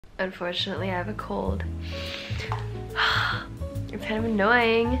Unfortunately, I have a cold. It's kind of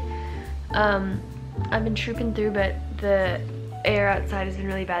annoying. I've been trooping through, but the air outside has been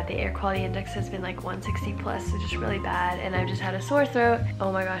really bad. The air quality index has been like 160 plus, so just really bad, and I've just had a sore throat.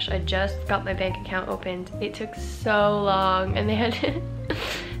 Oh my gosh, I just got my bank account opened. It took so long, and they had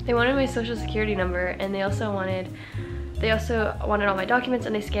they wanted my social security number, and they also wanted all my documents,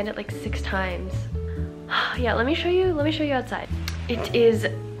 and they scanned it like 6 times. Yeah, let me show you outside. It is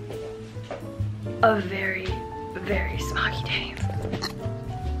a very, very smoggy day.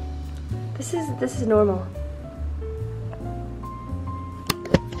 This is normal.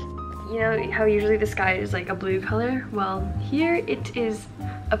 You know how usually the sky is like a blue color? Well, here it is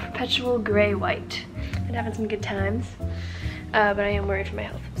a perpetual gray-white. I'm having some good times, but I am worried for my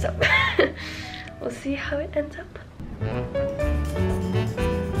health, so we'll see how it ends up.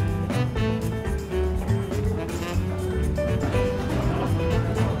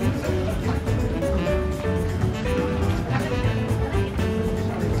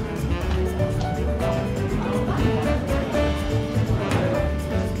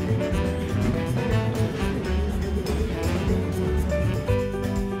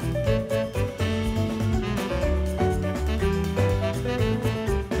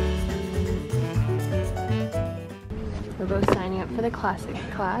 We're both signing up for the classic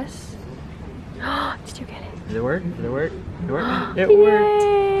class. Did you get it? Did it work? Did it work? Did it work? It worked!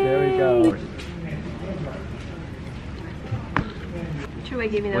 There we go. Troy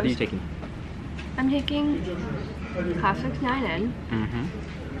gave me those. What are you taking? I'm taking Classics 9N,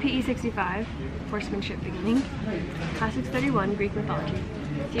 PE 65, Horsemanship Beginning, Classics 31, Greek Mythology,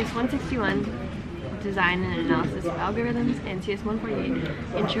 CS 161, Design and Analysis of Algorithms, and CS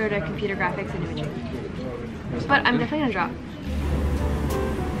 148, Intro to Computer Graphics and Imaging. But I'm definitely gonna drop. Do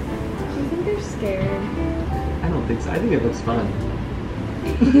you think they're scared? I don't think so. I think it looks fun.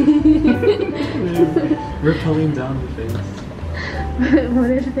 We're pulling down the face.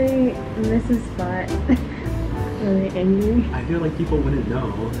 What if they miss a spot? Are they angry? I feel like people wouldn't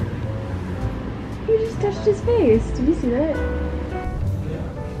know. You just touched his face. Did you see that?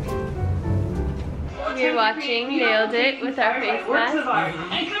 We're watching Nailed It with our face mask.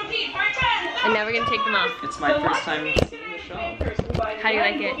 And now we're gonna take them off. It's my first time seeing the show. How do you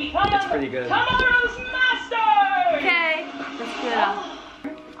like it? It's pretty good. Okay, let's put it off.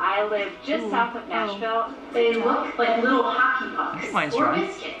 I live just south of Nashville. They look like little hockey pucks Mine's or right.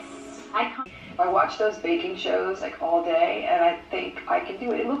 biscuits. I watch those baking shows like all day, and I think I can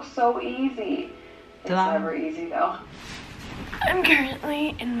do it. It looks so easy. It's never easy though. I'm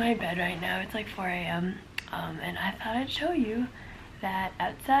currently in my bed right now. It's like 4 a.m. And I thought I'd show you that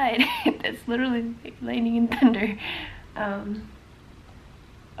outside it's literally raining in thunder.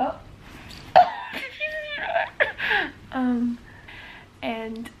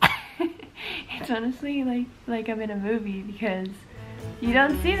 And it's honestly like I'm in a movie, because you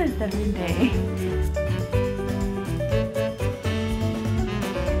don't see this every day.